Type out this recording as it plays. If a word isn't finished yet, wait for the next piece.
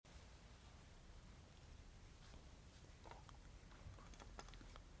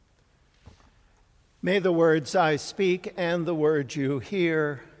May the words I speak and the words you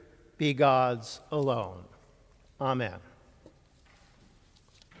hear be God's alone. Amen.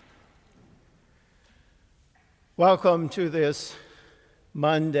 Welcome to this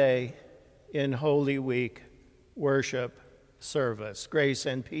Monday in Holy Week worship service. Grace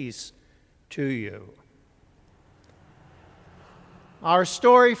and peace to you. Our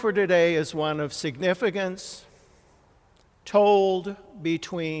story for today is one of significance, told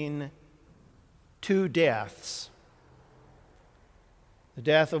between two deaths, the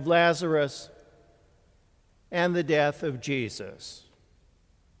death of Lazarus and the death of Jesus.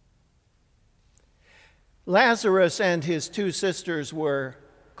 Lazarus and his two sisters were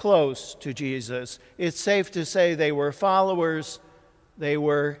close to Jesus. It's safe to say they were followers, they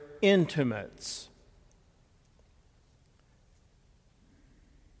were intimates.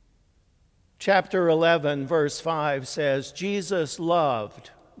 Chapter 11, verse 5 says, Jesus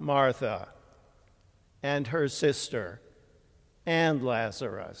loved Martha and her sister, and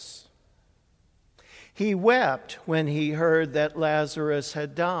Lazarus. He wept when he heard that Lazarus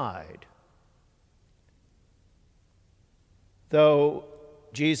had died. Though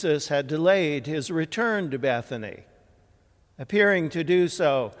Jesus had delayed his return to Bethany, appearing to do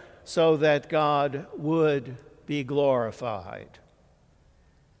so that God would be glorified.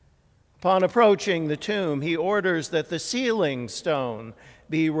 Upon approaching the tomb, he orders that the sealing stone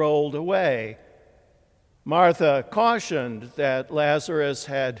be rolled away. Martha cautioned that Lazarus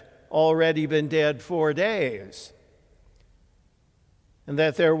had already been dead 4 days and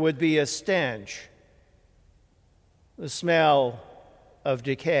that there would be a stench, the smell of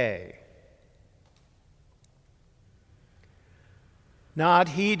decay. Not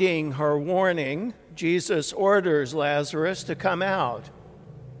heeding her warning, Jesus orders Lazarus to come out,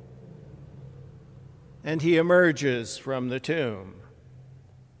 and he emerges from the tomb.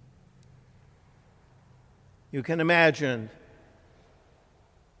 You can imagine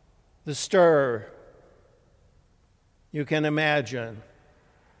the stir. You can imagine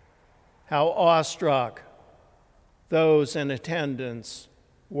how awestruck those in attendance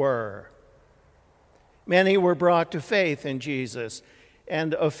were. Many were brought to faith in Jesus,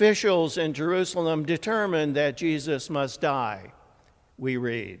 and officials in Jerusalem determined that Jesus must die, we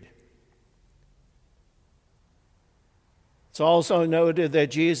read. It's also noted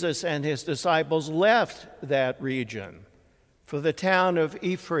that Jesus and his disciples left that region for the town of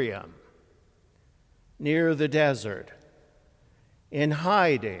Ephraim, near the desert, in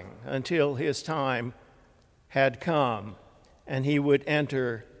hiding until his time had come and he would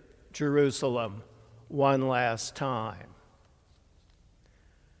enter Jerusalem one last time.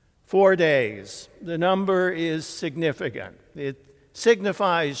 4 days, the number is significant. It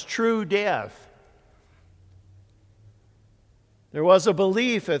signifies true death. There was a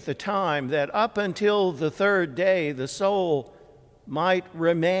belief at the time that up until the 3rd day, the soul might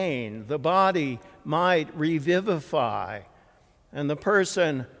remain, the body might revivify, and the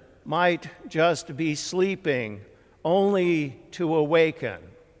person might just be sleeping only to awaken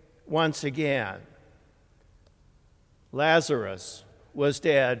once again. Lazarus was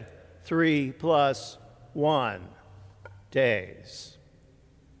dead 3 + 1 days.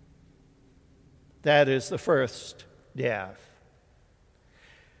 That is the first death.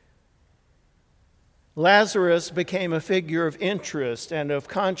 Lazarus became a figure of interest and of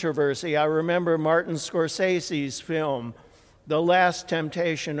controversy. I remember Martin Scorsese's film, The Last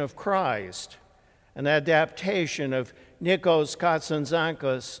Temptation of Christ, an adaptation of Nikos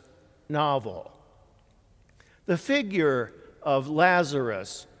Kazantzakis' novel. The figure of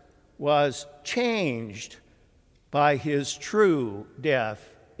Lazarus was changed by his true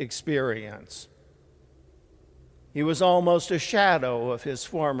death experience. He was almost a shadow of his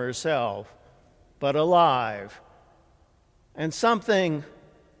former self, but alive, and something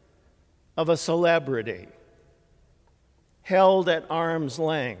of a celebrity, held at arm's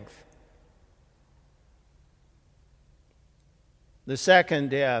length. The second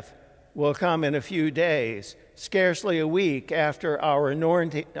death will come in a few days, scarcely a week after our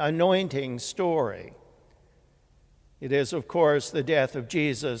anointing story. It is, of course, the death of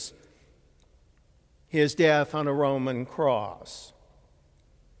Jesus, his death on a Roman cross,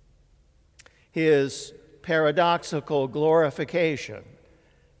 his paradoxical glorification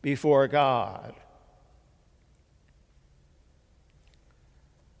before God.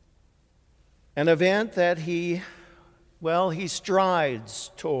 An event that he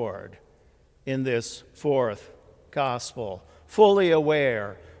strides toward in this 4th gospel, fully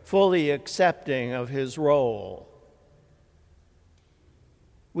aware, fully accepting of his role.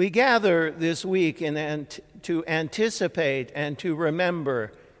 We gather this week to anticipate and to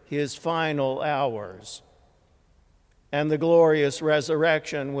remember his final hours, and the glorious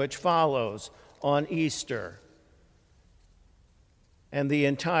resurrection which follows on Easter, and the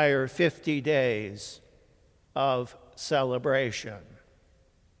entire 50 days of celebration.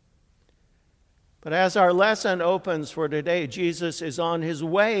 But as our lesson opens for today, Jesus is on his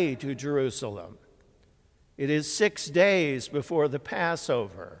way to Jerusalem. It is 6 days before the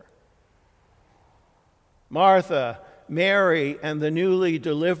Passover. Martha, Mary, and the newly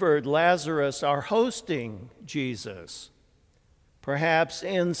delivered Lazarus are hosting Jesus, perhaps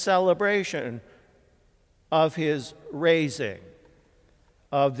in celebration of his raising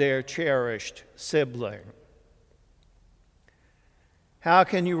of their cherished sibling. How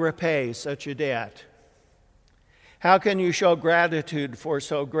can you repay such a debt? How can you show gratitude for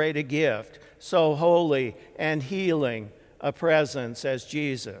so great a gift, so holy and healing a presence as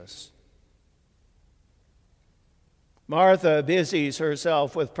Jesus? Martha busies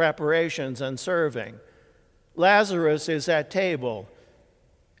herself with preparations and serving. Lazarus is at table,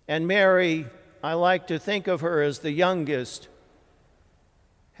 and Mary, I like to think of her as the youngest,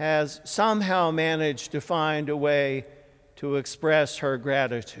 has somehow managed to find a way to express her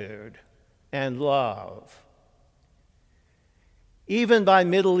gratitude and love. Even by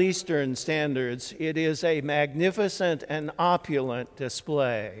Middle Eastern standards, it is a magnificent and opulent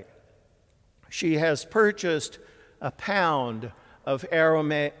display. She has purchased a pound of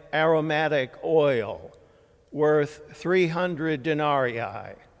aromatic oil worth 300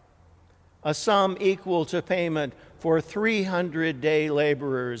 denarii, a sum equal to payment for 300 day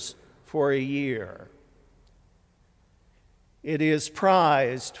laborers for a year. It is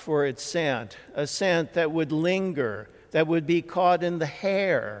prized for its scent, a scent that would linger, that would be caught in the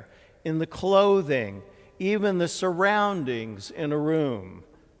hair, in the clothing, even the surroundings in a room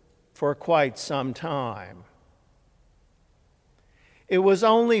for quite some time. It was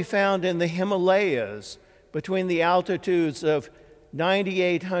only found in the Himalayas, between the altitudes of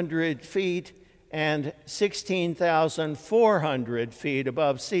 9,800 feet and 16,400 feet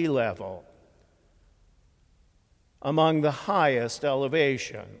above sea level, among the highest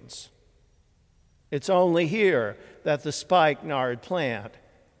elevations. It's only here that the spikenard plant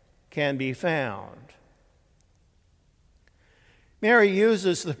can be found. Mary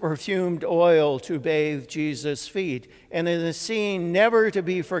uses the perfumed oil to bathe Jesus' feet, and in a scene never to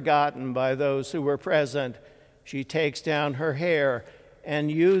be forgotten by those who were present, she takes down her hair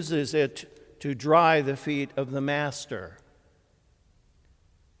and uses it to dry the feet of the Master.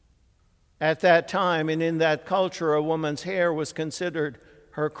 At that time and in that culture, a woman's hair was considered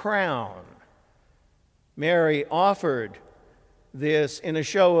her crown. Mary offered this in a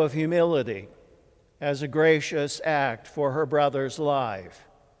show of humility as a gracious act for her brother's life.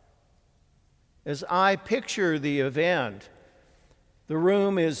 As I picture the event, the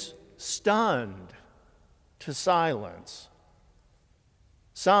room is stunned to silence.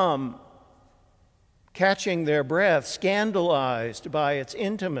 Some catching their breath, scandalized by its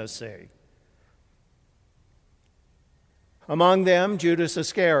intimacy. Among them, Judas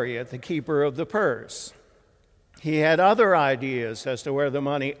Iscariot, the keeper of the purse. He had other ideas as to where the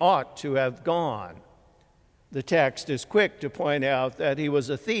money ought to have gone. The text is quick to point out that he was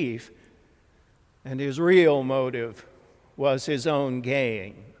a thief, and his real motive was his own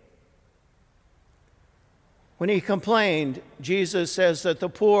gain. When he complained, Jesus says that the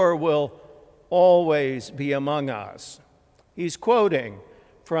poor will always be among us. He's quoting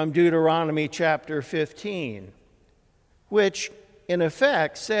from Deuteronomy chapter 15, which in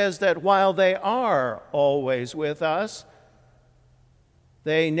effect says that while they are always with us,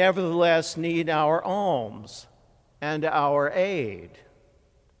 they nevertheless need our alms and our aid.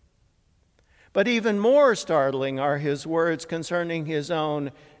 But even more startling are his words concerning his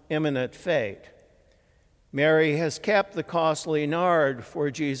own imminent fate. Mary has kept the costly nard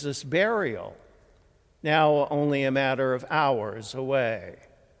for Jesus' burial, now only a matter of hours away.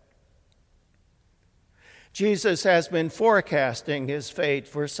 Jesus has been forecasting his fate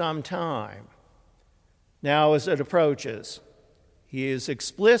for some time. Now, as it approaches, he is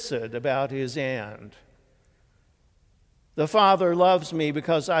explicit about his end. The Father loves me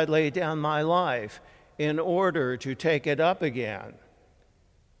because I lay down my life in order to take it up again.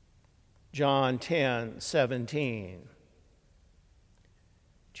 John 10:17.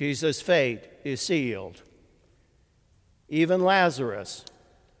 Jesus' fate is sealed. Even Lazarus,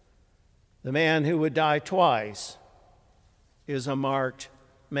 the man who would die twice, is a marked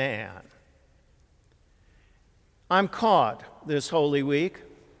man. I'm caught this Holy Week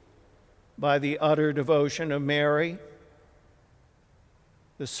by the utter devotion of Mary,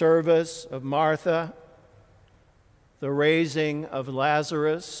 the service of Martha, the raising of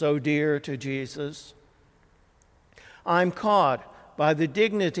Lazarus, so dear to Jesus. I'm caught by the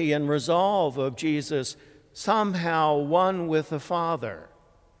dignity and resolve of Jesus, somehow one with the Father,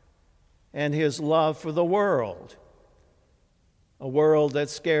 and his love for the world, a world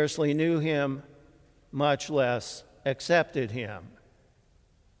that scarcely knew him, much less accepted him.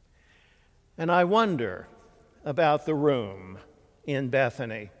 And I wonder about the room in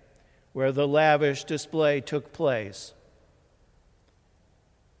Bethany where the lavish display took place.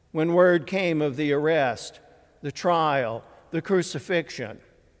 When word came of the arrest, the trial, the crucifixion,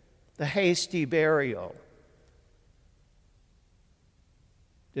 the hasty burial,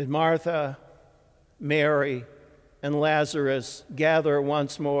 did Martha, Mary, and Lazarus gather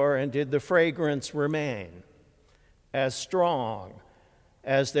once more, and did the fragrance remain as strong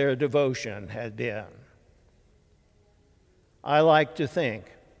as their devotion had been? I like to think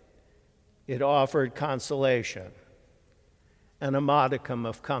it offered consolation and a modicum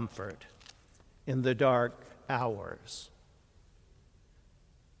of comfort in the dark hours.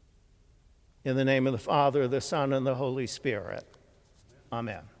 In the name of the Father, the Son, and the Holy Spirit.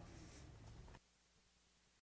 Amen.